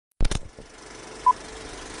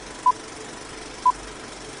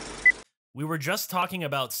we were just talking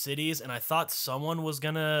about cities, and I thought someone was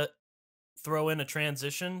gonna throw in a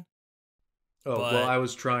transition, Oh, well, but I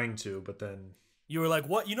was trying to, but then you were like,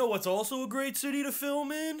 "What? You know what's also a great city to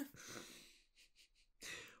film in?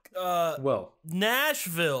 well,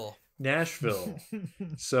 Nashville." Nashville.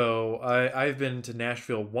 So I've been to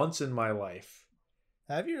Nashville once in my life.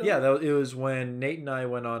 Have you? Yeah, Really? it was when Nate and I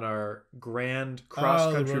went on our grand Oh, cross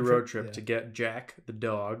the country road road trip, trip yeah. to get Jack the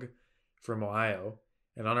dog from Ohio.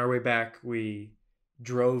 And on our way back, we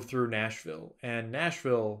drove through Nashville. And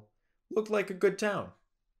Nashville looked like a good town.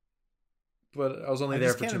 But I was only I there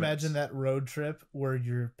just for can't 2 imagine minutes. that road trip where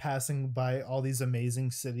you're passing by all these amazing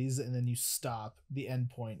cities and then you stop. The end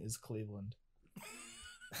point is Cleveland.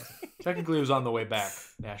 Technically, it was on the way back,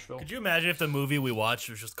 Nashville. Could you imagine if the movie we watched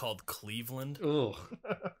was just called Cleveland? Ugh.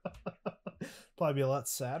 Probably be a lot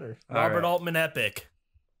sadder. Robert right. Altman epic.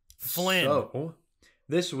 Flynn. So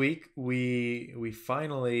this week we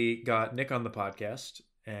finally got Nick on the podcast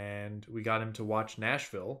and we got him to watch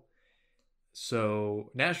Nashville.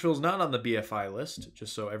 So Nashville's not on the BFI list,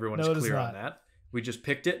 just so everyone's No, it is clear on not. that. We just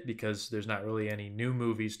picked it because there's not really any new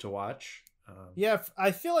movies to watch. Yeah,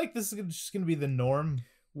 I feel like this is just going to be the norm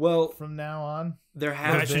Well, from now on. there You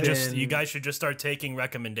have guys, should been. you guys should just start taking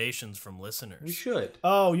recommendations from listeners. We should.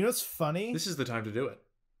 Oh, you know what's funny? This is the time to do it.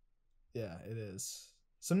 Yeah, it is.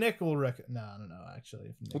 So Nick will No, I don't know, actually.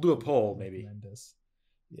 If Nick We'll do a will poll, maybe. recommend us.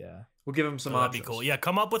 Yeah. We'll give him some So that'd options. be cool. Yeah,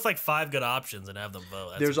 come up with like 5 good options and have them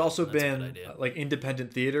vote. There's also that's a good been idea. like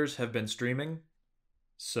independent theaters have been streaming,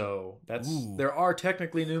 so Ooh. there are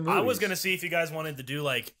technically new movies. I was gonna see if you guys wanted to do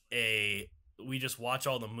like we just watch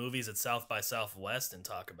all the movies at South by Southwest and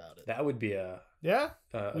talk about it. That would be a Yeah?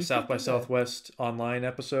 We South could by do that. Southwest online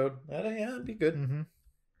episode. Yeah, it'd be good. Mm-hmm.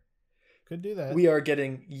 Could do that. We are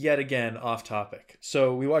getting yet again off topic.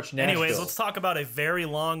 So we watched Nashville. Anyways, let's talk about a very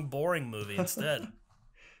long, boring movie instead.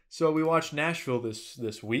 So we watched Nashville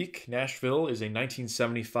this week. Nashville is a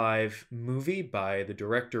 1975 movie by the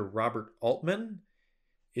director Robert Altman.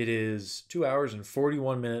 It is 2 hours and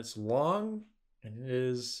 41 minutes long, and it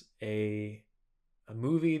is a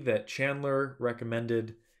movie that Chandler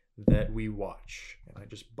recommended that we watch. And I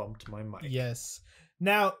just bumped my mic. Yes.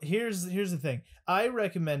 Now, here's the thing. I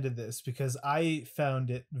recommended this because I found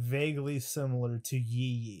it vaguely similar to Yee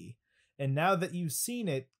Yee. And now that you've seen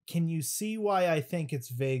it, can you see why I think it's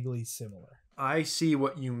vaguely similar? I see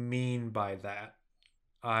what you mean by that.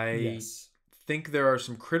 I Yes. think there are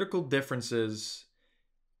some critical differences,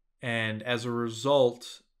 and as a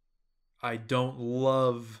result, I don't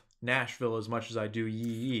love Nashville as much as I do Yee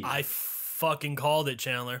Yee. I fucking called it,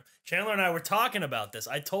 Chandler. Chandler and I were talking about this.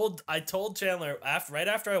 I told Chandler right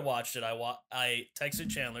after I watched it. I texted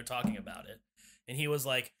Chandler talking about it, and he was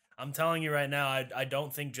like, "I'm telling you right now, I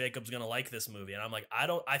don't think Jacob's gonna like this movie." And I'm like,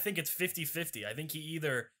 I think it's 50-50. I think he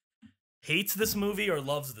either hates this movie or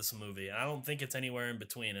loves this movie, and I don't think it's anywhere in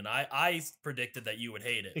between. And I predicted that you would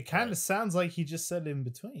hate it. It kind of sounds like he just said in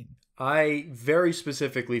between. I very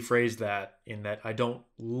specifically phrased that in that I don't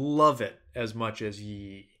love it as much as Yee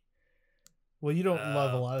Yee. Well, you don't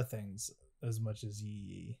love a lot of things as much as Yee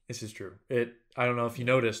Yee. This is true. I don't know if you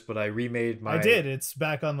noticed, but I remade my. I did. It's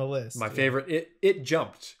back on the list. My favorite. It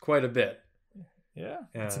jumped quite a bit. Yeah,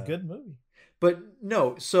 it's a good movie. But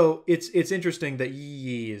no, so it's interesting that Yee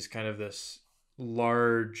Yee is kind of this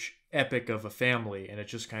large epic of a family, and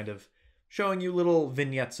it's just kind of showing you little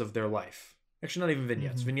vignettes of their life. Actually, not even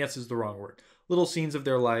vignettes. Mhm. Vignettes is the wrong word. Little scenes of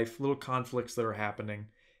their life, little conflicts that are happening,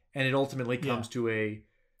 and it ultimately comes to a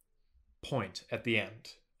point at the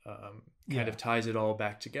end. Kind of ties it all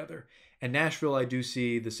back together. And Nashville, I do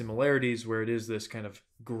see the similarities where it is this kind of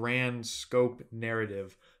grand scope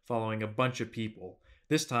narrative following a bunch of people.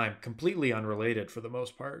 This time, completely unrelated for the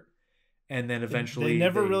most part. And then eventually... They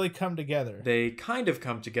never really come together. They kind of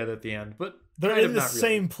come together at the end, but They're kind in of the not really.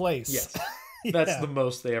 same place. Yes. Yeah. That's the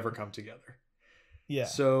most they ever come together. Yeah.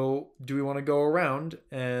 So do we want to go around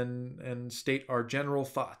and state our general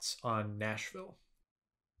thoughts on Nashville?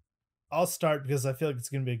 I'll start because I feel like it's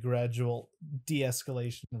going to be a gradual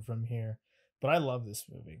de-escalation from here. But I love this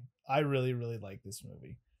movie. I really, really like this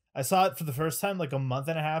movie. I saw it for the first time like a month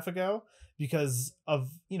and a half ago because of,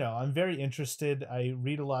 I'm very interested. I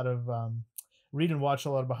read a lot of, read and watch a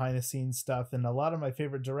lot of behind the scenes stuff. And a lot of my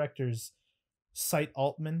favorite directors cite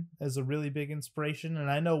Altman as a really big inspiration.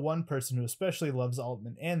 And I know one person who especially loves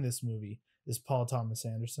Altman and this movie is Paul Thomas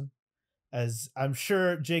Anderson. As I'm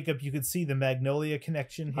sure, Jacob, you could see the Magnolia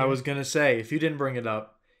connection here. I was going to say, if you didn't bring it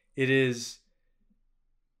up, it is...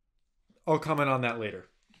 I'll comment on that later.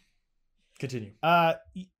 Continue. I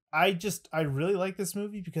really like this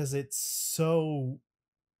movie because it's so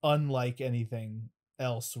unlike anything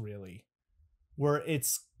else, really. Where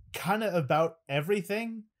it's kind of about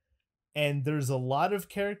everything. And there's a lot of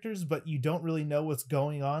characters, but you don't really know what's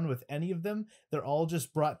going on with any of them. They're all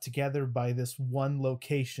just brought together by this one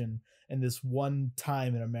location and this one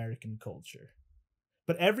time in American culture.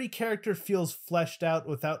 But every character feels fleshed out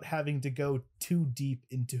without having to go too deep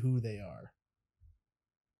into who they are.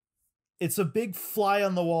 It's a big fly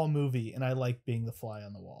on the wall movie, and I like being the fly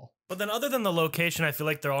on the wall. But then other than the location, I feel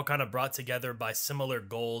like they're all kind of brought together by similar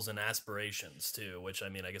goals and aspirations too, which I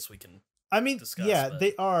mean, I guess we can discuss, but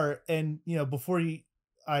they are. And, before you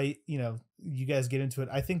guys get into it,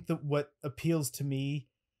 I think that what appeals to me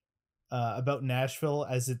about Nashville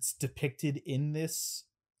as it's depicted in this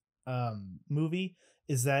movie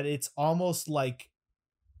is that it's almost like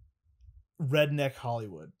redneck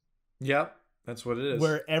Hollywood. Yep, that's what it is.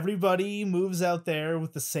 Where everybody moves out there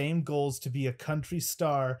with the same goals to be a country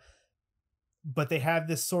star, but they have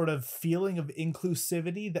this sort of feeling of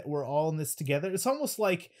inclusivity that we're all in this together. It's almost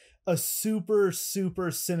like a super,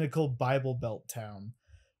 super cynical Bible Belt town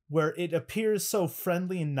where it appears so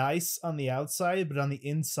friendly and nice on the outside, but on the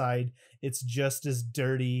inside, it's just as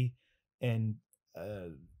dirty and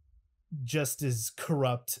just as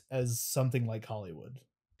corrupt as something like Hollywood.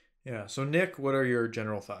 Yeah. So, Nick, what are your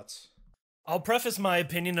general thoughts? I'll preface my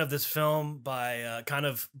opinion of this film by kind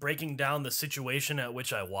of breaking down the situation at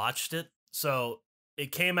which I watched it. So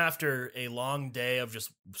it came after a long day of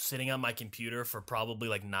just sitting on my computer for probably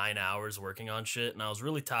like 9 hours working on shit, and I was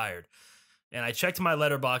really tired. And I checked my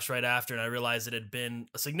letterbox right after, and I realized it had been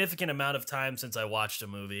a significant amount of time since I watched a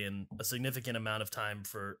movie, and a significant amount of time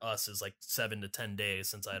for us is like 7 to 10 days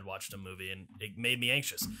since I had watched a movie, and it made me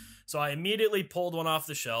anxious. So I immediately pulled one off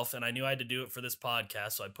the shelf, and I knew I had to do it for this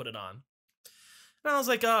podcast, so I put it on. And I was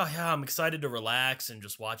like, oh, yeah, I'm excited to relax and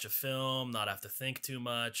just watch a film, not have to think too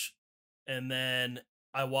much. And then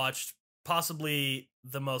I watched possibly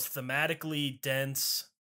the most thematically dense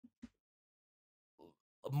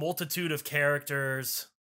multitude of characters,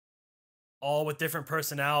 all with different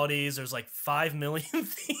personalities. There's like 5 million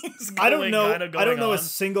things going, I don't know on. A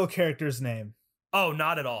single character's name. Oh,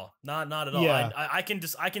 not at all. Not at all. Yeah. I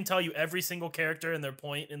can tell you every single character and their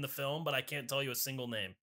point in the film, but I can't tell you a single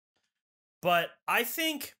name. But I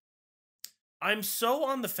think I'm so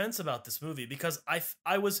on the fence about this movie because I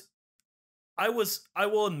will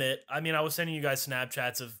admit, I mean, I was sending you guys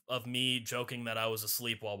Snapchats of me joking that I was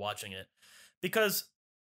asleep while watching it because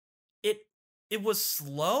it was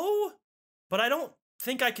slow, but I don't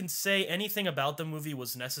think I can say anything about the movie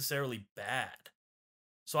was necessarily bad.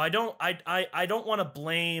 So I don't want to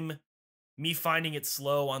blame me finding it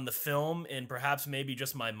slow on the film and perhaps maybe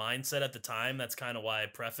just my mindset at the time. That's kind of why I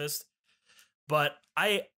prefaced. But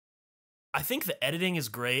I think the editing is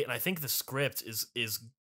great, and I think the script is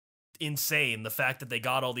insane. The fact that they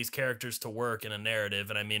got all these characters to work in a narrative,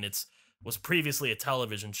 and I mean, was previously a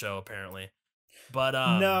television show apparently. But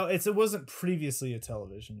no, it wasn't previously a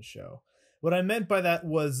television show. What I meant by that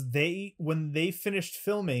was when they finished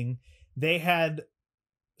filming, they had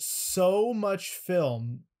so much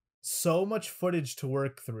film, so much footage to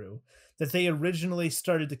work through that they originally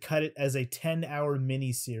started to cut it as a 10-hour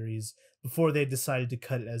miniseries before they decided to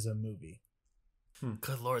cut it as a movie.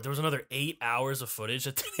 Good Lord, there was another 8 hours of footage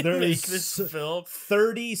that didn't make this film.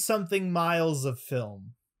 30-something miles of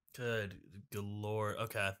film. Good Lord.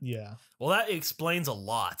 Okay. Yeah. Well, that explains a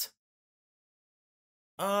lot.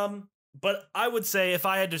 But I would say if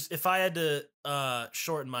I had to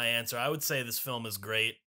shorten my answer, I would say this film is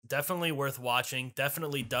great. Definitely worth watching.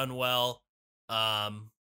 Definitely done well.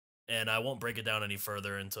 And I won't break it down any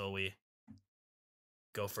further until we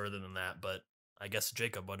go further than that. But I guess,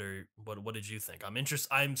 Jacob, what did you think?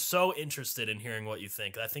 I'm so interested in hearing what you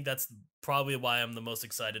think. I think that's probably why I'm the most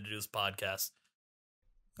excited to do this podcast.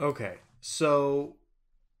 Okay, so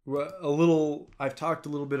I've talked a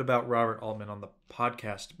little bit about Robert Altman on the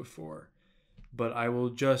podcast before, but I will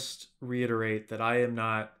just reiterate that I am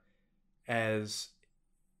not as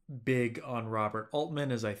big on Robert Altman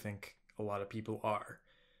as I think a lot of people are.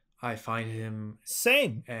 I find him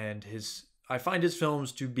same, and I find his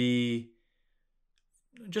films to be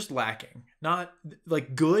just lacking. Not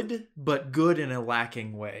like good, but good in a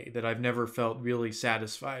lacking way that I've never felt really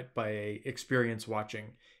satisfied by a experience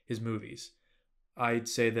watching his movies. I'd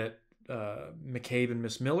say that McCabe and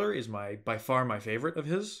Miss Miller is by far my favorite of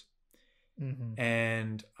his. Mm-hmm.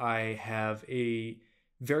 And I have a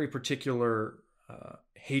very particular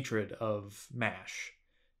hatred of MASH.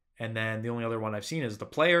 And then the only other one I've seen is The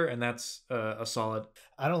Player, and that's a solid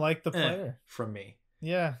I don't like The Player from me.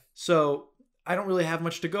 Yeah. So I don't really have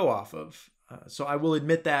much to go off of. So I will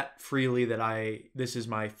admit that freely that this is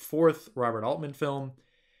my fourth Robert Altman film.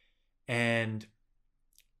 And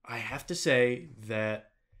I have to say that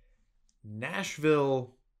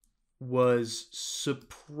Nashville was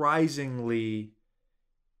surprisingly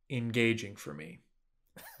engaging for me.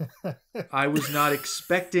 I was not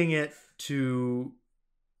expecting it to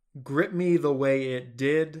grip me the way it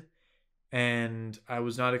did, and I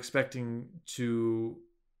was not expecting to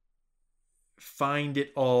find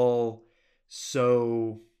it all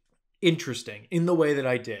so interesting in the way that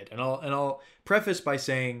I did. And I'll preface by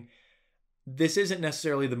saying this isn't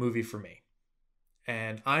necessarily the movie for me.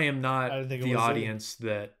 And I am not the audience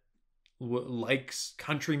that likes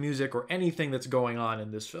country music or anything that's going on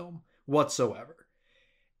in this film whatsoever.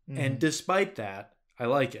 And despite that, I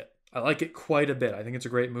like it. I like it quite a bit. I think it's a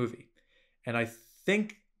great movie. And I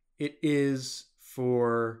think it is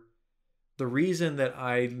for the reason that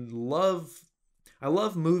I love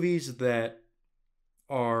movies that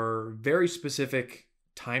are very specific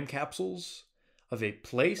time capsules of a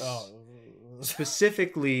place.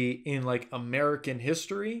 Specifically in like American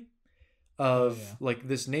history of like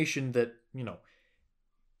this nation that, you know,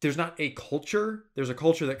 there's not a culture. There's a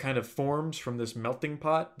culture that kind of forms from this melting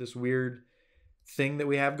pot, this weird thing that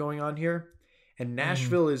we have going on here. And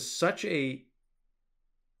Nashville is such a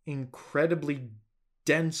incredibly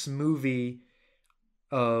dense movie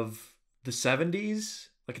of the 70s.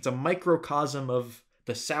 Like it's a microcosm of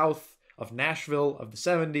the South, of Nashville, of the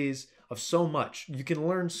 70s, of so much. You can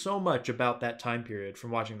learn so much about that time period from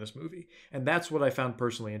watching this movie. And that's what I found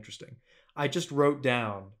personally interesting. I just wrote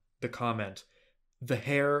down the comment, the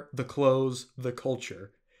hair, the clothes, the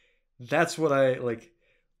culture. That's what I like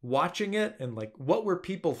watching it, and like, what were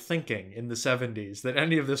people thinking in the 70s that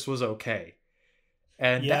any of this was okay?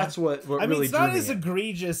 And that's what I really it's not drew as me in.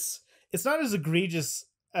 egregious. It's not as egregious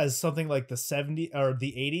as something like the 70s or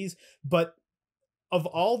the 80s, but of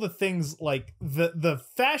all the things, like the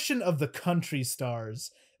fashion of the country stars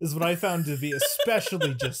is what I found to be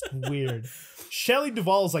especially just weird. Shelley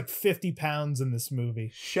Duvall is like 50 pounds in this movie.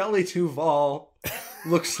 Shelley Duvall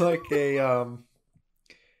looks like a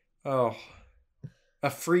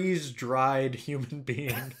freeze-dried human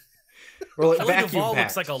being. Or like Shelley vacuum Duvall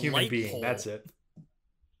packed looks like a human light being. pole. That's it.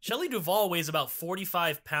 Shelley Duvall weighs about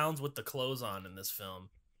 45 pounds with the clothes on in this film.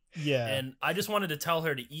 Yeah. And I just wanted to tell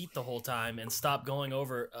her to eat the whole time and stop going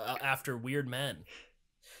over after weird men.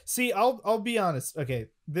 See, I'll be honest. Okay,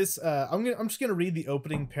 this I'm just gonna read the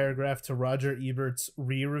opening paragraph to Roger Ebert's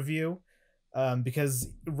re-review, because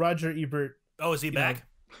Roger Ebert. Oh, is he back?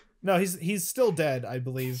 No, he's still dead, I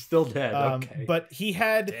believe. Still dead. Okay. But he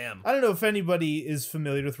had. Damn. I don't know if anybody is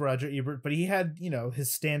familiar with Roger Ebert, but he had, you know,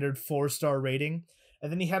 his standard 4-star rating.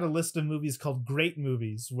 And then he had a list of movies called Great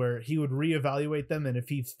Movies, where he would reevaluate them, and if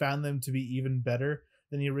he found them to be even better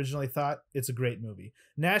than he originally thought, it's a great movie.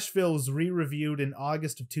 Nashville was re-reviewed in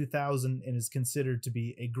August of 2000 and is considered to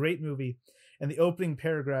be a great movie. And the opening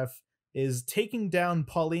paragraph is taking down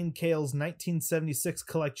Pauline Kael's 1976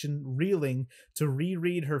 collection Reeling to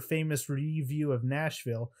reread her famous review of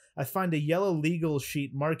Nashville. I find a yellow legal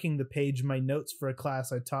sheet marking the page my notes for a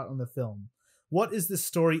class I taught on the film. What is this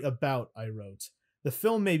story about? I wrote. The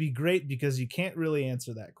film may be great because you can't really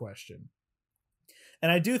answer that question.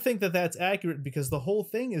 And I do think that that's accurate, because the whole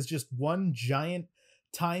thing is just one giant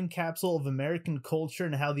time capsule of American culture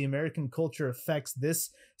and how the American culture affects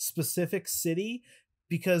this specific city.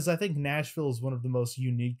 Because I think Nashville is one of the most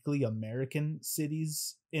uniquely American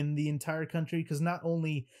cities in the entire country. Because not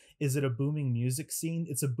only is it a booming music scene,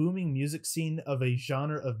 it's a booming music scene of a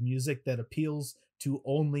genre of music that appeals to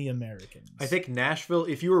only Americans. I think Nashville,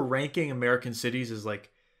 if you were ranking American cities as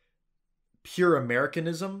like pure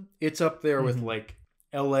Americanism, it's up there with like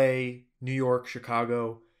LA, New York,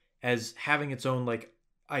 Chicago as having its own like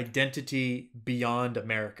identity beyond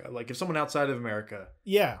America. Like if someone outside of America,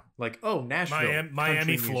 like, oh, Nashville,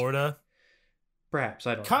 Miami, Florida, perhaps,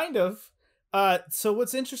 I don't know. Kind of. So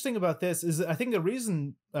what's interesting about this is, I think the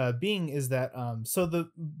reason being is that so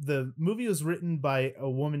the movie was written by a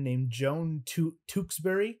woman named Joan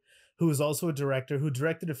Tewksbury, who is also a director who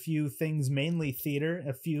directed a few things, mainly theater,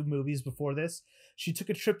 a few movies before this. She took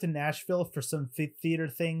a trip to Nashville for some theater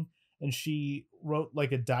thing, and she wrote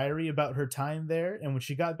like a diary about her time there. And when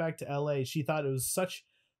she got back to LA, she thought it was such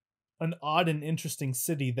an odd and interesting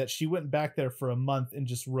city that she went back there for a month and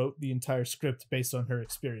just wrote the entire script based on her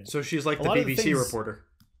experience. So she's like the BBC reporter.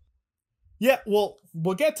 Yeah, well,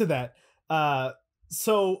 we'll get to that.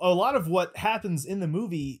 So a lot of what happens in the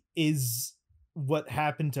movie is what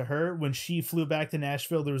happened to her when she flew back to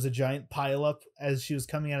Nashville. There was a giant pileup as she was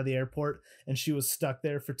coming out of the airport, and she was stuck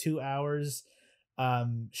there for 2 hours.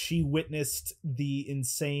 She witnessed the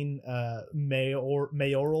insane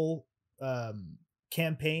mayoral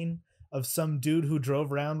campaign of some dude who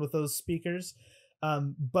drove around with those speakers.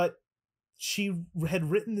 But she had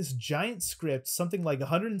written this giant script, something like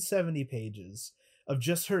 170 pages, of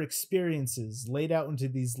just her experiences laid out into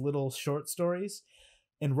these little short stories.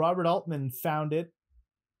 And Robert Altman found it,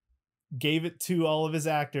 gave it to all of his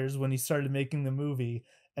actors when he started making the movie.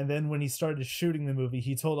 And then when he started shooting the movie,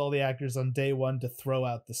 he told all the actors on day one to throw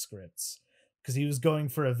out the scripts because he was going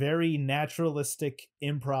for a very naturalistic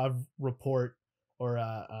improv report or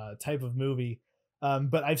a type of movie.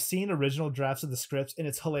 But I've seen original drafts of the scripts, and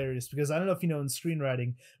it's hilarious because I don't know if you know, in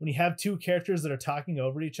screenwriting, when you have two characters that are talking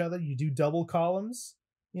over each other, you do double columns,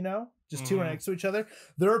 you know, just two next to each other.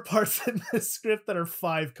 There are parts in the script that are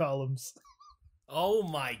 5 columns. Oh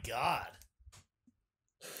my God.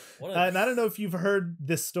 And I don't know if you've heard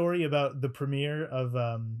this story about the premiere of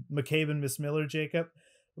McCabe and Miss Miller, Jacob,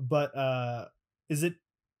 but is it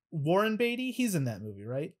Warren Beatty? He's in that movie,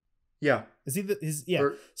 right? Yeah. Is he yeah.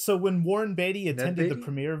 So when Warren Beatty attended the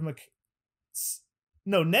premiere of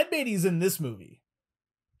No, Ned Beatty's in this movie.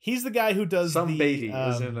 He's the guy who does Beatty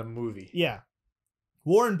is in a movie. Yeah.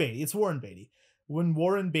 Warren Beatty. It's Warren Beatty. When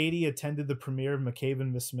Warren Beatty attended the premiere of McCabe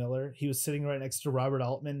and Miss Miller, he was sitting right next to Robert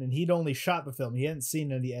Altman, and he'd only shot the film. He hadn't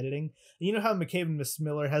seen any editing. And you know how McCabe and Miss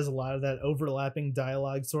Miller has a lot of that overlapping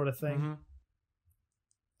dialogue sort of thing? Mm-hmm.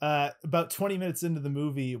 About 20 minutes into the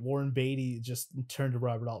movie, Warren Beatty just turned to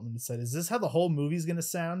Robert Altman and said, "Is this how the whole movie's going to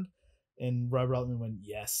sound?" And Robert Altman went,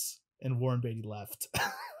 "Yes." And Warren Beatty left.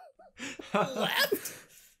 Left?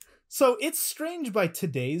 So it's strange by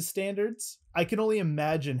today's standards. I can only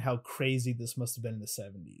imagine how crazy this must have been in the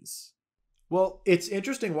 70s. Well, it's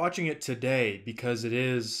interesting watching it today because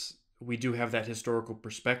we do have that historical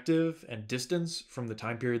perspective and distance from the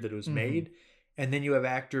time period that it was made. And then you have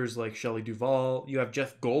actors like Shelley Duvall. You have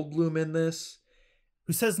Jeff Goldblum in this,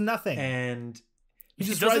 who says nothing. And he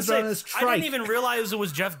just rides around his trike. I didn't even realize it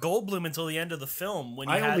was Jeff Goldblum until the end of the film. When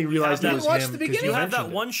only realized it was him because you have that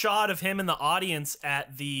one shot of him in the audience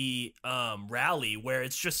at the rally where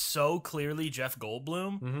it's just so clearly Jeff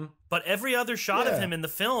Goldblum. Mm-hmm. But every other shot of him in the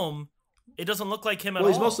film, it doesn't look like him at all.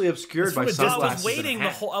 Well, he's mostly obscured by sunglasses.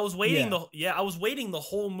 I was waiting the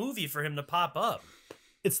whole movie for him to pop up.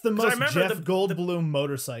 It's the most Jeff Goldblum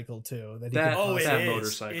motorcycle too. It is.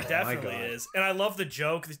 Motorcycle. It definitely is. And I love the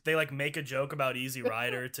joke. They like make a joke about Easy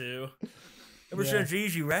Rider too. Ever since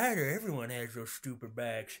Easy Rider, everyone has those stupid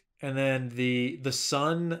backs. And then the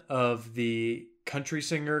son of the country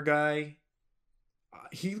singer guy,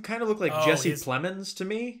 he kind of looked like Jesse Plemons to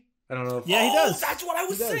me. I don't know if he does. That's what I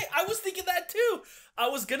was saying. I was thinking that too. I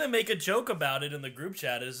was gonna make a joke about it in the group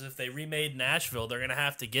chat. Is if they remade Nashville, they're gonna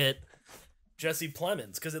have to get Jesse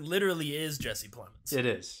Plemons, because it literally is Jesse Plemons. It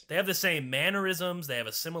is. They have the same mannerisms. They have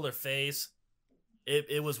a similar face.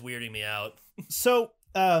 It was weirding me out. So,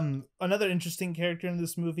 another interesting character in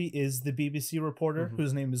this movie is the BBC reporter,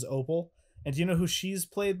 whose name is Opal. And do you know who she's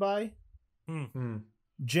played by?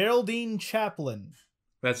 Geraldine Chaplin.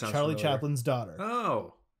 That sounds Charlie familiar. Chaplin's daughter.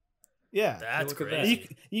 Oh. Yeah. That's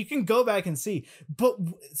great. You can go back and see. But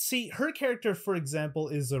see, her character, for example,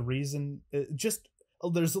 is a reason...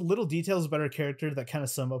 there's little details about her character that kind of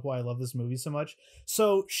sum up why I love this movie so much.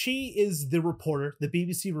 So she is the reporter, the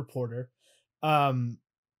BBC reporter. And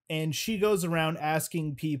she goes around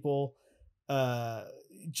asking people,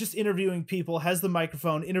 just interviewing people, has the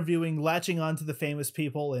microphone, latching on to the famous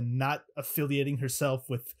people and not affiliating herself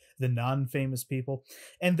with the non-famous people.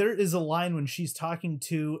 And there is a line when she's talking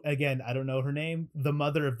to, again, I don't know her name, the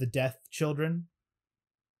mother of the deaf children.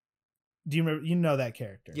 Do you remember? You know that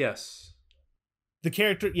character? Yes. The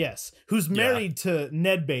character, yes, who's married to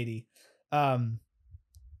Ned Beatty in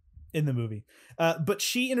the movie. But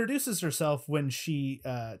she introduces herself when she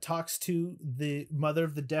talks to the mother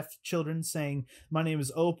of the deaf children, saying, "My name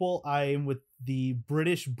is Opal. I am with the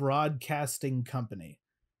British Broadcasting Company,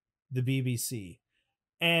 the BBC."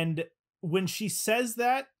 And when she says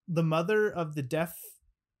that, the mother of the deaf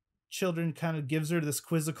children kind of gives her this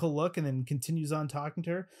quizzical look and then continues on talking to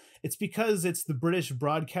her. It's because it's the British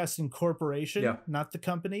Broadcasting Corporation, not the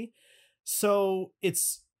company. So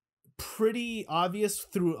it's pretty obvious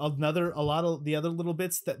through a lot of the other little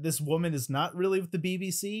bits that this woman is not really with the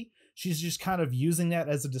BBC. She's just kind of using that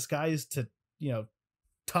as a disguise to,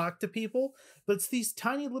 talk to people. But it's these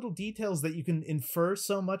tiny little details that you can infer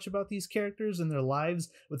so much about these characters and their lives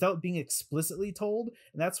without being explicitly told.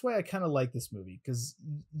 And that's why I kind of like this movie, because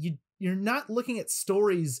you're not looking at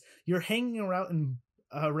stories, you're hanging around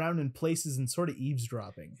in places and sort of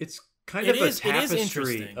eavesdropping. It's kind of a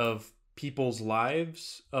tapestry of people's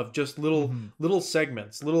lives, of just little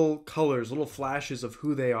segments, little colors, little flashes of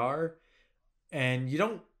who they are, and you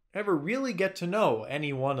don't ever really get to know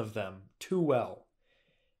any one of them too well.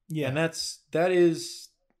 Yeah. And that is,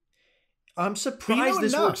 I'm surprised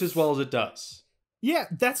this works as well as it does. Yeah,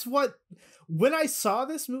 that's what... When I saw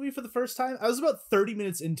this movie for the first time, I was about 30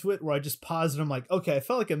 minutes into it where I just paused and I'm like, okay, I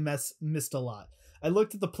felt like I missed a lot. I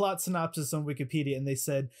looked at the plot synopsis on Wikipedia and they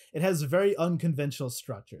said it has a very unconventional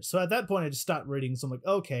structure. So at that point, I just stopped reading. So I'm like,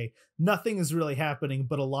 okay, nothing is really happening,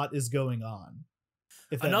 but a lot is going on.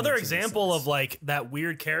 Another example of like that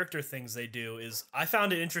weird character things they do is I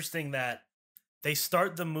found it interesting that they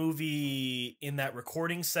start the movie in that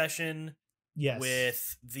recording session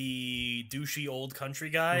with the douchey old country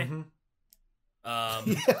guy. Mm-hmm.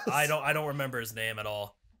 I don't remember his name at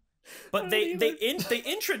all. But they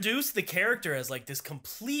introduce the character as like this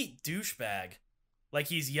complete douchebag. Like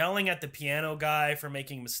he's yelling at the piano guy for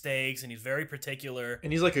making mistakes, and he's very particular.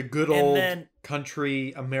 And he's like a good old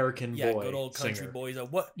country American boy. Yeah, good old country boy. He's like,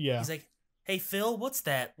 what? Yeah. He's like, hey Phil, what's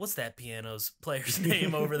that piano's player's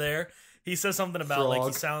name over there? He says something about Frog.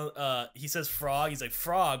 like he says frog. He's like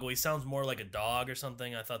frog. Well, he sounds more like a dog or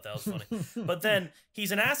something. I thought that was funny. But then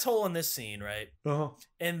he's an asshole in this scene, right? Uh-huh.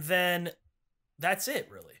 And then that's it,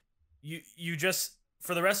 really. You just,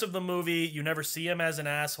 for the rest of the movie, you never see him as an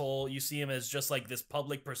asshole. You see him as just like this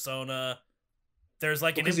public persona. There's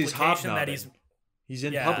like an implication that he's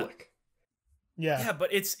in public. Yeah,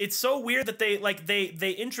 but it's so weird that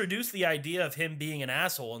they introduce the idea of him being an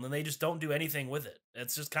asshole and then they just don't do anything with it.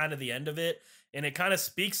 It's just kind of the end of it, and it kind of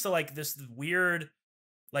speaks to like this weird,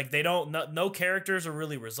 like they don't no characters are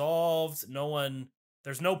really resolved.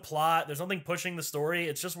 There's no plot. There's nothing pushing the story.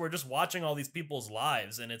 It's just we're just watching all these people's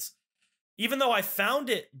lives, and it's, even though I found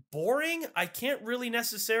it boring, I can't really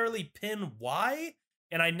necessarily pin why,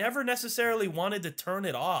 and I never necessarily wanted to turn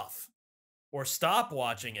it off or stop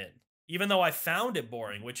watching it, even though I found it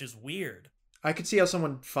boring, which is weird. I could see how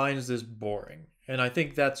someone finds this boring, and I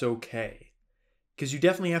think that's okay. Because you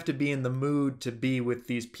definitely have to be in the mood to be with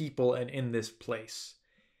these people and in this place.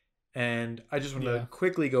 And I just want to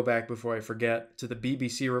quickly go back before I forget to the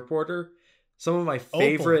BBC reporter. Some of my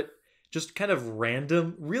favorite, just kind of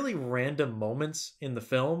random, really random moments in the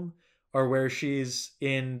film are where she's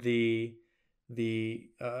in the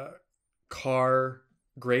car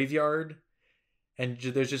graveyard, and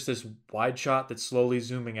there's just this wide shot that's slowly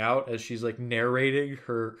zooming out as she's like narrating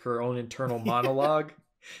her own internal monologue.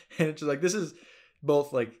 And it's just like, this is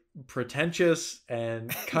both like pretentious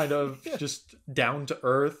and kind of just down to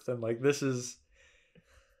earth, and like this is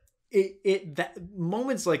that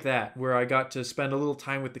moments like that where I got to spend a little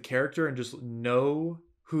time with the character and just know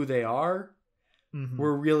who they are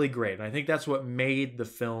were really great. And I think that's what made the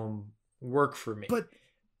film work for me. But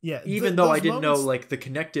yeah, even though I didn't know like the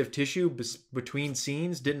connective tissue between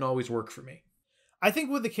scenes didn't always work for me. I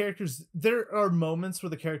think with the characters, there are moments where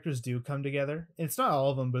the characters do come together. It's not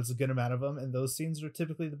all of them, but it's a good amount of them, and those scenes are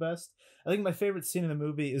typically the best. I think my favorite scene in the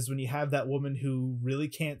movie is when you have that woman who really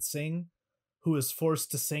can't sing, who is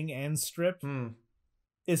forced to sing and strip.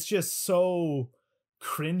 It's just so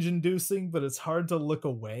cringe-inducing, but it's hard to look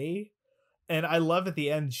away. And I love at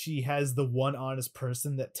the end, she has the one honest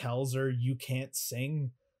person that tells her you can't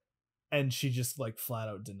sing, and she just like flat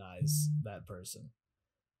out denies that person.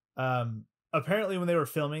 Apparently when they were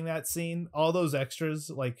filming that scene, all those extras,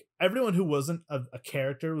 like everyone who wasn't a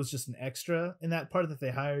character was just an extra in that part that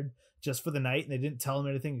they hired just for the night, and they didn't tell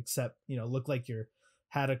them anything except, look like you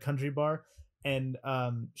had a country bar. And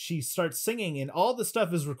she starts singing, and all the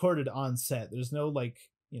stuff is recorded on set. There's no like,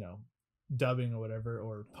 dubbing or whatever,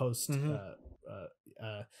 or post.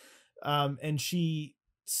 And she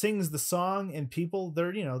sings the song, and people,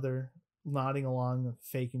 they're nodding along,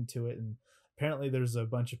 faking to it. And apparently there's a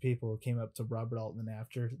bunch of people who came up to Robert Altman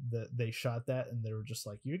after they shot that, and they were just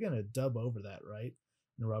like, "You're going to dub over that, right?"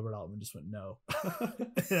 And Robert Altman just went, "No."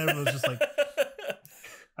 And everyone's just like,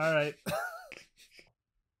 "All right."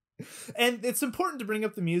 And it's important to bring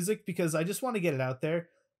up the music because I just want to get it out there.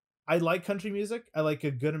 I like country music. I like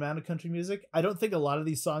a good amount of country music. I don't think a lot of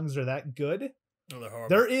these songs are that good. No, they're horrible.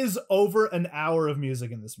 There is over an hour of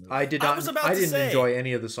music in this movie. I didn't enjoy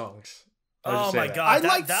any of the songs. Oh my God. I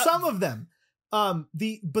liked some of them.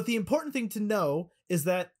 But the important thing to know is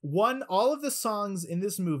that all of the songs in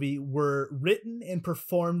this movie were written and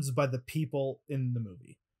performed by the people in the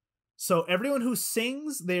movie. So everyone who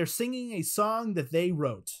sings, they are singing a song that they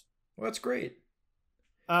wrote. Well, that's great.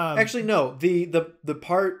 Actually, no,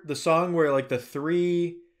 the song where like the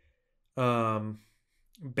three band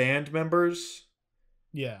members,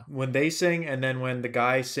 when they sing, and then when the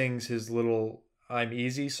guy sings his little "I'm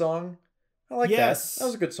Easy" song, I like that. That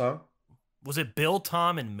was a good song. Was it Bill,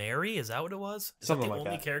 Tom, and Mary? Is that what it was? Is Something that the like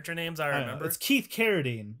only that. character names I remember? It's Keith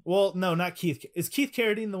Carradine. Well, no, not Keith. Is Keith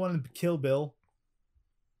Carradine the one in Kill Bill?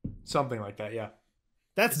 Something like that, yeah.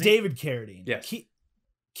 That's David Carradine. Yes.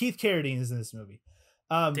 Keith Carradine is in this movie.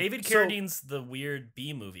 David Carradine's the weird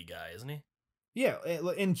B movie guy, isn't he? Yeah,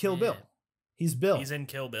 in Kill Bill. He's Bill. He's in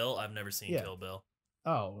Kill Bill. I've never seen Kill Bill.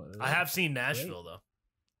 Oh, I have seen Nashville though.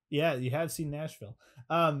 Yeah, you have seen Nashville.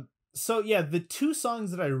 So yeah, the two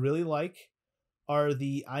songs that I really like are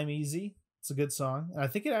the I'm Easy. It's a good song. And I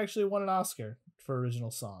think it actually won an Oscar for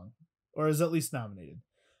original song, or is at least nominated.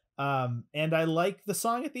 And I like the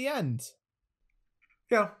song at the end.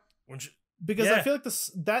 Yeah. Because I feel like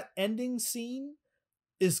that ending scene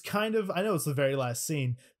is kind of, I know it's the very last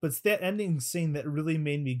scene, but it's that ending scene that really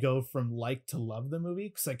made me go from like to love the movie,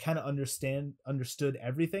 because I kind of understood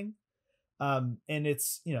everything. And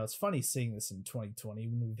it's, you know, it's funny seeing this in 2020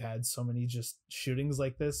 when we've had so many just shootings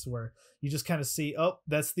like this, where you just kind of see, oh,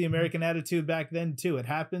 that's the American attitude back then too. It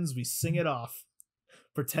happens, we sing it off,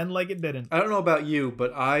 pretend like it didn't. I don't know about you,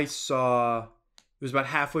 but I saw, it was about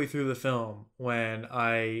halfway through the film when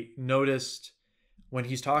I noticed when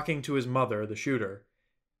he's talking to his mother, the shooter,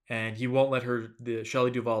 and he won't let the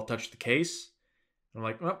Shelley Duvall, touch the case. I'm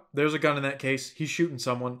like, well, there's a gun in that case. He's shooting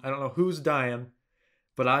someone. I don't know who's dying,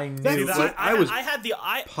 but I knew. I had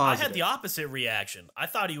the opposite reaction. I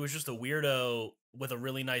thought he was just a weirdo with a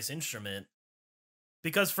really nice instrument.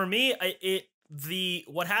 Because for me,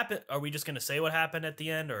 what happened? Are we just gonna say what happened at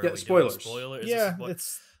the end, or yeah, spoilers? Spoiler?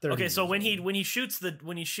 It's 30 okay. So when he shoots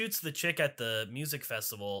the chick at the music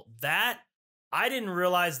festival, that I didn't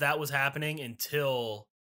realize that was happening until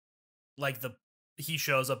like he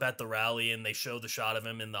shows up at the rally and they show the shot of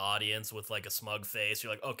him in the audience with like a smug face.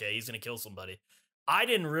 You're like, okay, he's gonna kill somebody. I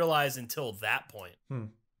didn't realize until that point.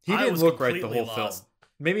 He didn't look right the whole lost. film.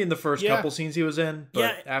 Maybe in the first couple scenes he was in,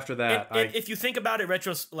 but after that, if you think about it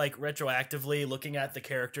retroactively, looking at the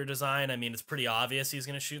character design, I mean, it's pretty obvious he's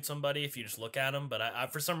gonna shoot somebody if you just look at him. But I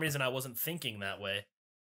for some reason I wasn't thinking that way.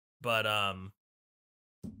 But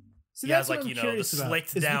so yeah, it's like, you know, the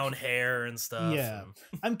slicked down hair and stuff. Yeah,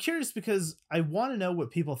 I'm curious because I want to know what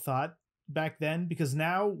people thought back then, because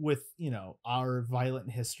now with, you know, our violent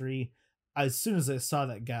history, as soon as I saw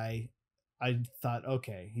that guy, I thought,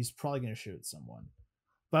 okay, he's probably going to shoot someone.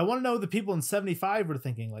 But I want to know what the people in 75 were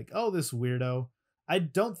thinking, like, oh, this weirdo. I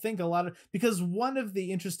don't think because one of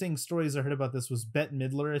the interesting stories I heard about this was Bette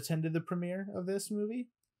Midler attended the premiere of this movie.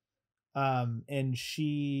 And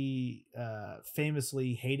she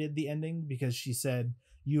famously hated the ending because she said,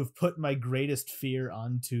 "You have put my greatest fear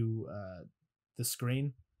onto the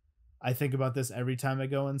screen. I think about this every time I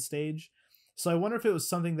go on stage." So I wonder if it was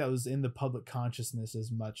something that was in the public consciousness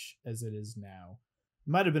as much as it is now.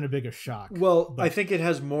 It might have been a bigger shock. Well, I think it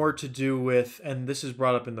has more to do with, and this is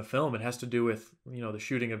brought up in the film, it has to do with, you know, the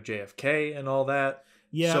shooting of JFK and all that.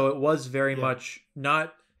 Yeah. So it was very much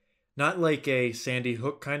not like a Sandy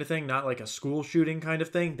Hook kind of thing, not like a school shooting kind of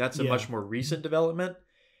thing. That's a much more recent development.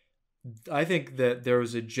 I think that there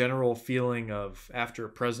was a general feeling of, after a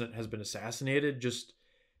president has been assassinated, just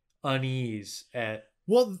unease at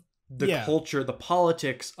the culture, the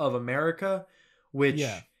politics of America, which,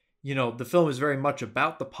 you know, the film is very much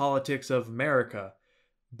about the politics of America,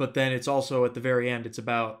 but then it's also at the very end, it's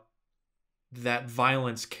about that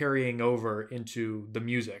violence carrying over into the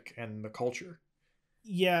music and the culture.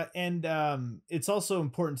 Yeah, and it's also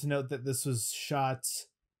important to note that this was shot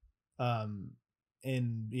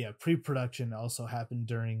in pre-production also happened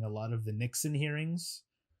during a lot of the Nixon hearings.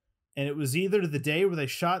 And it was either the day where they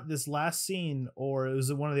shot this last scene, or it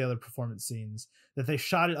was one of the other performance scenes that they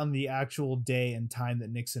shot it on the actual day and time that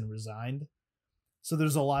Nixon resigned. So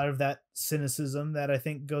there's a lot of that cynicism that I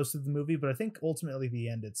think goes through the movie, but I think ultimately at the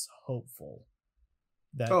end it's hopeful.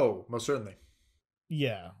 Most certainly.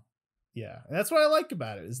 Yeah. Yeah, and that's what I like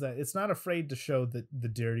about it, is that it's not afraid to show the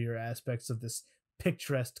dirtier aspects of this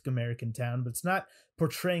picturesque American town, but it's not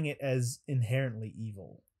portraying it as inherently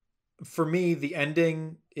evil. For me, the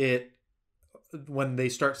ending, when they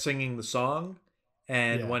start singing the song,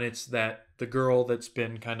 and when it's the girl that's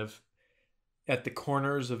been kind of at the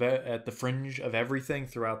corners at the fringe of everything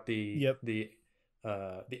throughout the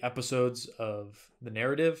episodes of the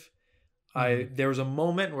narrative, there was a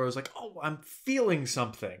moment where I was like, oh, I'm feeling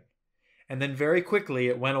something. And then very quickly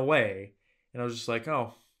it went away. And I was just like,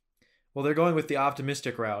 oh, well, they're going with the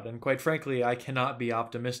optimistic route. And quite frankly, I cannot be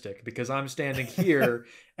optimistic because I'm standing here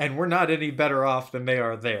and we're not any better off than they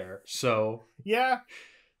are there. So yeah,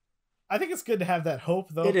 I think it's good to have that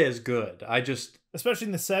hope, though. It is good. Especially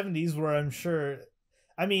in the 70s, where I'm sure,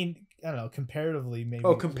 I mean, I don't know, comparatively, maybe.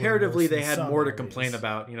 Oh, comparatively, they had more to complain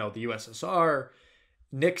about, you know, the USSR,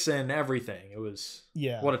 Nixon, everything. It was,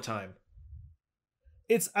 what a time.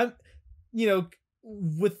 You know,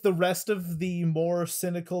 with the rest of the more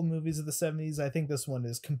cynical movies of the 70s, I think this one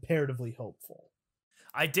is comparatively hopeful.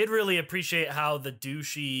 I did really appreciate how the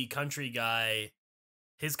douchey country guy,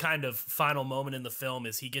 his kind of final moment in the film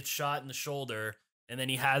is he gets shot in the shoulder, and then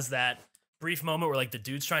he has that brief moment where like the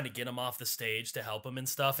dude's trying to get him off the stage to help him and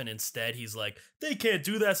stuff, and instead he's like, they can't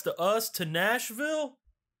do that to us, to Nashville.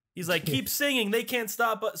 He's like, keep singing, they can't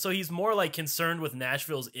stop us. So he's more like concerned with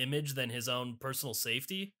Nashville's image than his own personal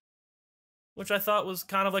safety, which I thought was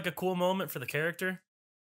kind of like a cool moment for the character.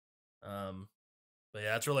 But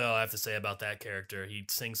yeah, that's really all I have to say about that character. He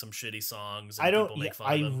sings some shitty songs and people make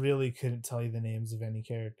fun of him. I really couldn't tell you the names of any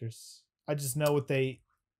characters. I just know what they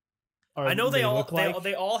are. I know they all look like.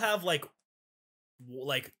 they all have like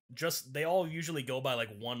just they all usually go by like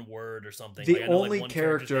one word or something. The like, I know, only like, one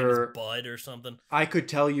character name is Bud or something. I could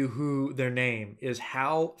tell you who their name is,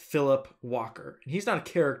 Hal Philip Walker. And he's not a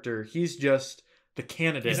character. He's just the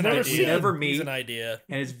candidate that we never meet. He's an idea.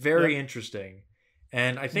 And it's very interesting.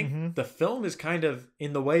 And I think the film is kind of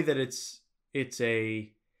in the way that it's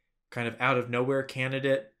a kind of out of nowhere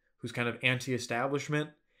candidate who's kind of anti-establishment.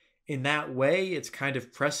 In that way, it's kind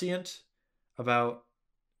of prescient about,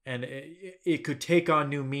 and it could take on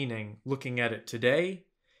new meaning looking at it today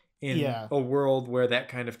in a world where that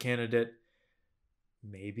kind of candidate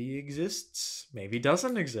maybe exists, maybe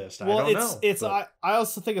doesn't exist. Well, I don't know. I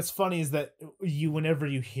also think it's funny is that whenever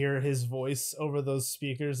you hear his voice over those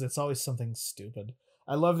speakers, it's always something stupid.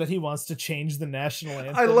 I love that he wants to change the national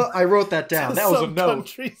anthem. I wrote that down. That was a note.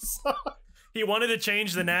 He wanted to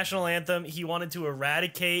change the national anthem. He wanted to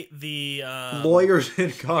eradicate the lawyers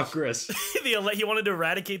in Congress. He wanted to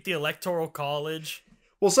eradicate the Electoral College.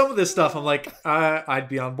 Well, some of this stuff I'm like, I'd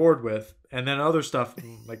be on board with, and then other stuff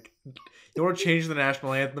like, you want to change the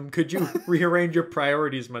national anthem? Could you rearrange your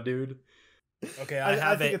priorities, my dude? Okay, I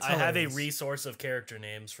have a resource of character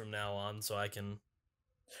names from now on, so I can.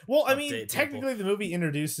 Well, I mean, technically, the movie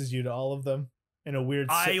introduces you to all of them in a weird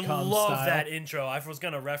sitcom I love style. that intro. I was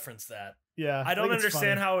gonna reference that. Yeah, I don't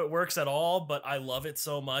understand how it works at all, but I love it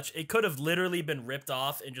so much. It could have literally been ripped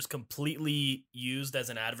off and just completely used as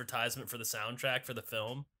an advertisement for the soundtrack for the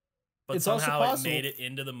film, but somehow it made it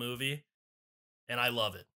into the movie, and I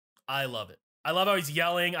love it. I love it. I love how he's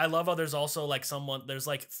yelling. I love how there's also like there's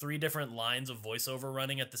like 3 different lines of voiceover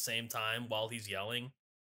running at the same time while he's yelling.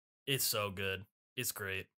 It's so good. It's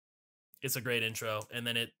great. It's a great intro, and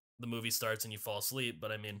then the movie starts and you fall asleep,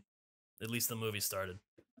 but I mean, at least the movie started.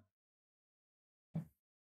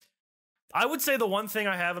 I would say the one thing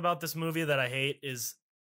I have about this movie that I hate is,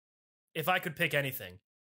 if I could pick anything,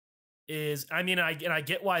 is, I mean, I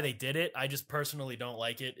get why they did it, I just personally don't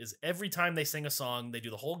like it, is every time they sing a song, they do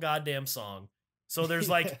the whole goddamn song. So there's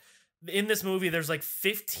like, in this movie, there's like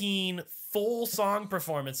 15 full song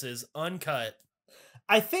performances, uncut.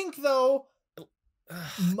 I think, though,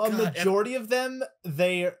 a majority of them,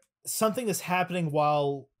 something is happening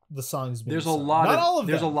while the song's being sung.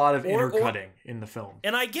 There's a lot of intercutting in the film.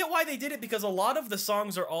 And I get why they did it, because a lot of the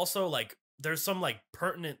songs are also like, there's some like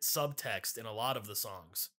pertinent subtext in a lot of the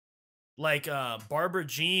songs. Like Barbara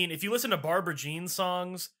Jean, if you listen to Barbara Jean's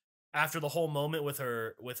songs after the whole moment with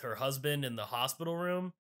her husband in the hospital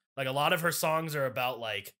room, like a lot of her songs are about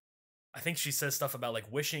like, I think she says stuff about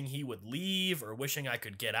like wishing he would leave or wishing I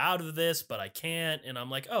could get out of this, but I can't. And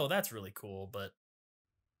I'm like, oh, that's really cool. But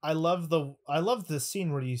I love the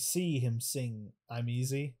scene where you see him sing "I'm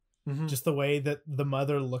Easy." Just the way that the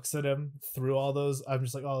mother looks at him through all those, I'm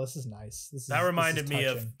just like, oh, this is nice.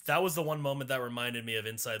 That was the one moment that reminded me of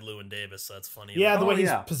Inside Llewyn Davis. So that's funny. Yeah, the way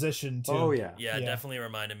he's positioned too. Oh yeah. Yeah, definitely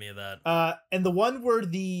reminded me of that. And the one where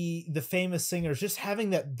the famous singer is just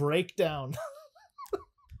having that breakdown.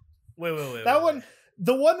 Wait. That one.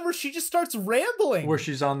 The one where she just starts rambling. Where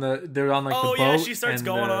they're on like the boat. Oh yeah, she starts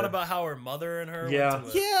going on about how her mother and her. Yeah.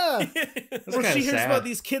 Where she hears about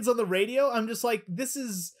these kids on the radio. I'm just like, this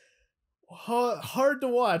is hard to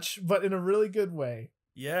watch, but in a really good way.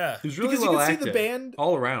 Yeah, because you can see the band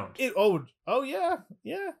all around. Oh yeah.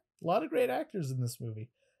 A lot of great actors in this movie.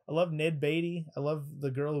 I love Ned Beatty. I love the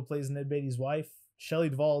girl who plays Ned Beatty's wife. Shelley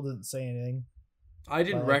Duvall didn't say anything. I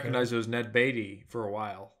didn't recognize it was Ned Beatty for a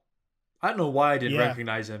while. I don't know why I didn't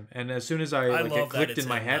recognize him, and as soon as it clicked in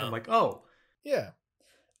my head, I'm like, oh. Yeah.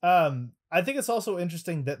 I think it's also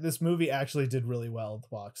interesting that this movie actually did really well at the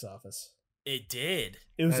box office. It did.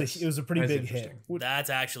 It was a pretty big hit.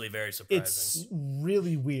 That's actually very surprising. It's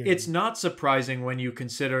really weird. It's not surprising when you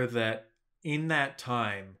consider that in that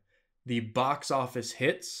time, the box office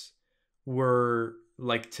hits were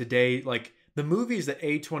like today, like the movies that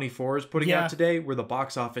A24 is putting out today were the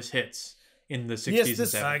box office hits in the 60s and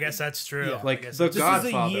 70s. I guess that's true. Yeah. Like The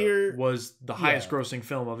Godfather was the highest grossing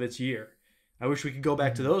film of its year. I wish we could go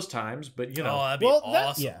back to those times, but you know. Oh, that'd be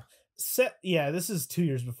awesome. This is 2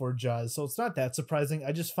 years before Jaws, so it's not that surprising.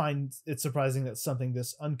 I just find it surprising that something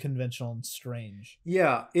this unconventional and strange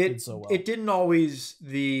did so well. It didn't always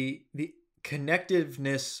the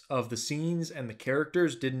connectiveness of the scenes and the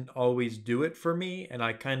characters didn't always do it for me, and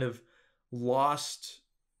I kind of lost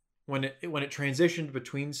when it transitioned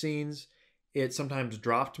between scenes. It sometimes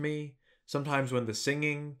dropped me. Sometimes when the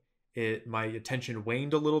singing, my attention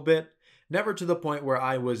waned a little bit. Never to the point where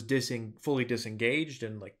I was fully disengaged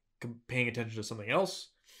and like paying attention to something else,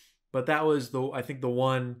 but that was I think the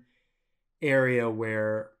one area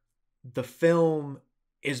where the film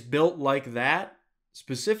is built like that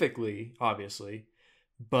specifically, obviously,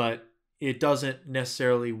 but it doesn't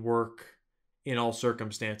necessarily work in all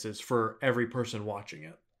circumstances for every person watching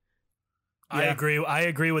it. I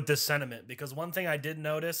agree with this sentiment, because one thing I did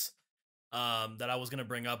notice that I was going to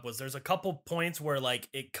bring up was there's a couple points where like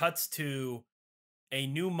it cuts to a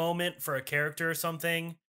new moment for a character or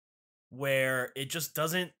something where it just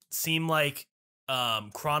doesn't seem like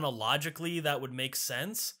chronologically that would make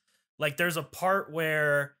sense. Like there's a part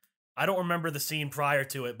where I don't remember the scene prior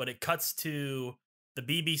to it, but it cuts to the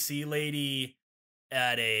BBC lady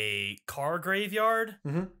at a car graveyard,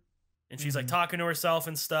 and she's like talking to herself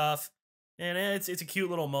and stuff, and it's a cute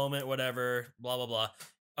little moment, whatever, blah blah blah.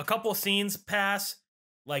 A couple scenes pass,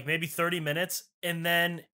 like maybe 30 minutes, and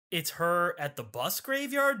then it's her at the bus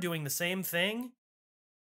graveyard doing the same thing.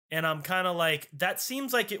 And I'm kind of like, that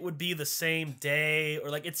seems like it would be the same day, or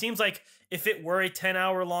like it seems like if it were a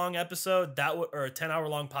 10-hour long episode, or a 10-hour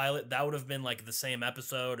long pilot, that would have been like the same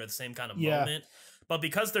episode or the same kind of moment. But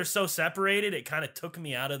because they're so separated, it kind of took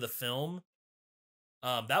me out of the film.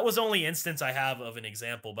 That was the only instance I have of an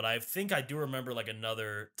example, but I think I do remember like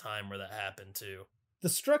another time where that happened too. The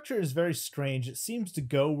structure is very strange. It seems to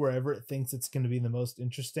go wherever it thinks it's going to be the most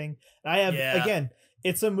interesting. And again,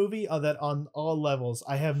 it's a movie that on all levels,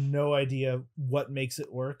 I have no idea what makes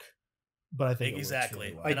it work, but I think exactly.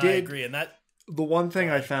 It works really well. I agree. And the one thing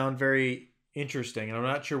I found very interesting, and I'm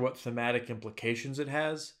not sure what thematic implications it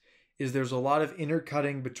has, is there's a lot of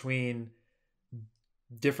intercutting between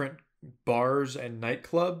different bars and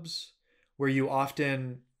nightclubs where you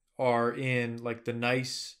often are in like the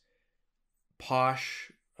nice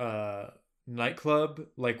posh nightclub,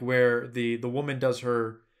 like where the woman does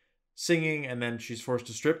her singing and then she's forced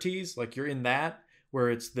to striptease, like you're in that, where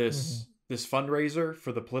it's this fundraiser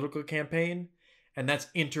for the political campaign, and that's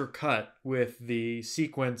intercut with the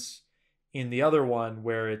sequence in the other one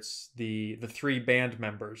where it's the three band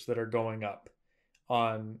members that are going up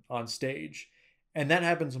on stage. And that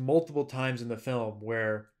happens multiple times in the film,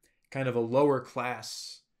 where kind of a lower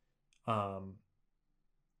class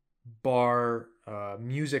bar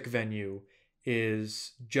music venue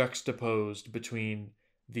is juxtaposed between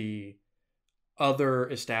the other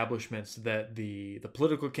establishments that the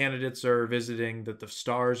political candidates are visiting, that the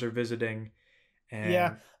stars are visiting.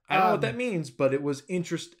 And I don't know what that means, but it was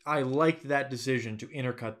I liked that decision to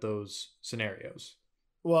intercut those scenarios.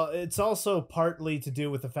 Well, it's also partly to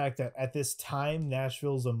do with the fact that at this time,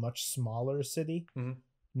 Nashville's a much smaller city. Mm-hmm.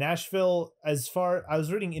 Nashville, I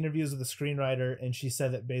was reading interviews with the screenwriter, and she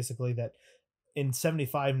said that basically that in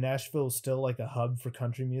 75, Nashville was still like a hub for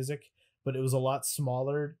country music, but it was a lot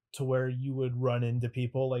smaller to where you would run into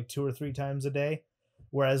people like 2 or 3 times a day.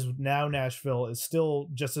 Whereas now Nashville is still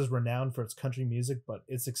just as renowned for its country music, but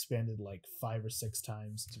it's expanded like 5 or 6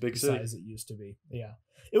 times the size it used to be. Yeah.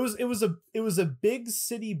 It was a big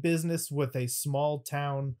city business with a small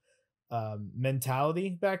town mentality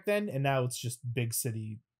back then, and now it's just big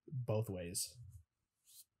city both ways.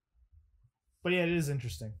 But yeah, it is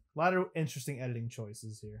interesting. A lot of interesting editing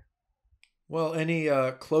choices here. Well, any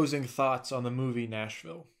closing thoughts on the movie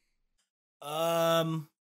Nashville?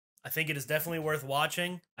 I think it is definitely worth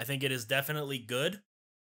watching. I think it is definitely good.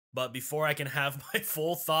 But before I can have my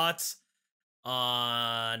full thoughts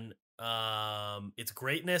on its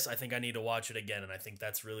greatness, I think I need to watch it again, and I think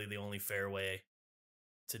that's really the only fair way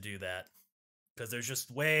to do that, because there's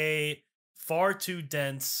just far too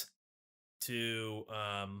dense to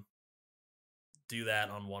do that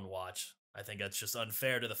on one watch. I think that's just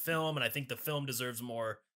unfair to the film, and I think the film deserves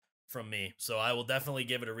more from me. So I will definitely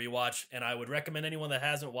give it a rewatch, and I would recommend anyone that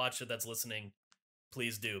hasn't watched it that's listening,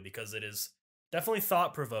 please do, because it is definitely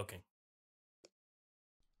thought-provoking.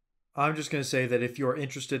 I'm just going to say that if you're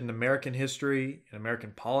interested in American history, in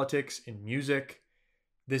American politics, in music,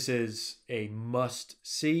 this is a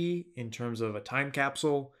must-see in terms of a time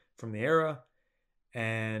capsule from the era,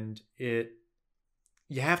 and you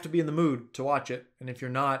have to be in the mood to watch it, and if you're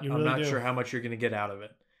not, I'm not sure how much you're going to get out of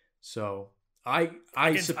it. So I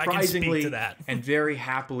surprisingly and very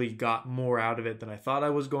happily got more out of it than I thought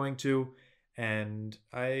I was going to, And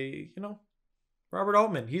Robert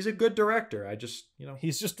Altman, he's a good director. I just,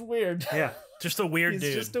 he's just weird. Yeah. Just a weird He's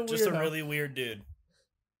dude. just a Just a weirdo. really weird dude.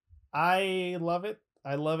 I love it.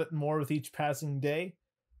 I love it more with each passing day.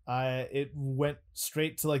 It went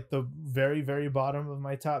straight to like the very, very bottom of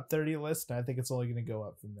my top 30 list, and I think it's only going to go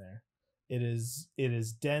up from there. It is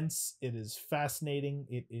dense. It is fascinating.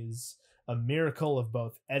 It is a miracle of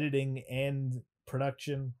both editing and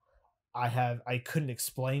production. I couldn't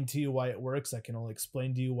explain to you why it works. I can only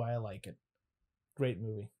explain to you why I like it. Great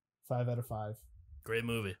movie. 5 out of 5. Great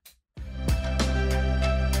movie.